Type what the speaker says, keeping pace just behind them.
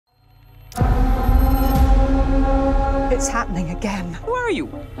It's happening again. Who are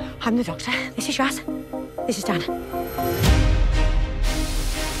you? I'm the doctor. This is Raz. This is Dan.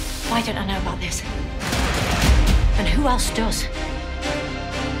 Why don't I know about this? And who else does?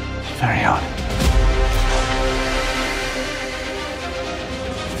 Very odd.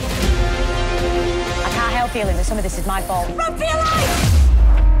 I can't help feeling that some of this is my fault. Run for your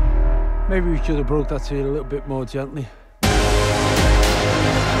life! Maybe we should have broke that seal a little bit more gently.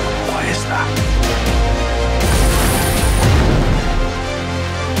 What is that?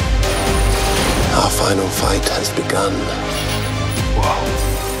 Our final fight has begun.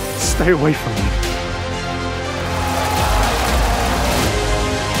 Whoa. Stay away from me.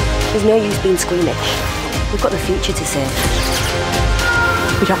 There's no use being squeamish. We've got the future to save.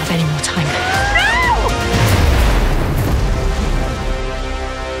 We don't have any more time.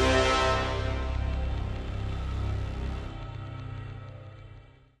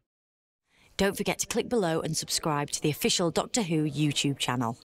 Don't forget to click below and subscribe to the official Doctor Who YouTube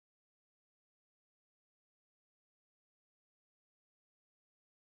channel.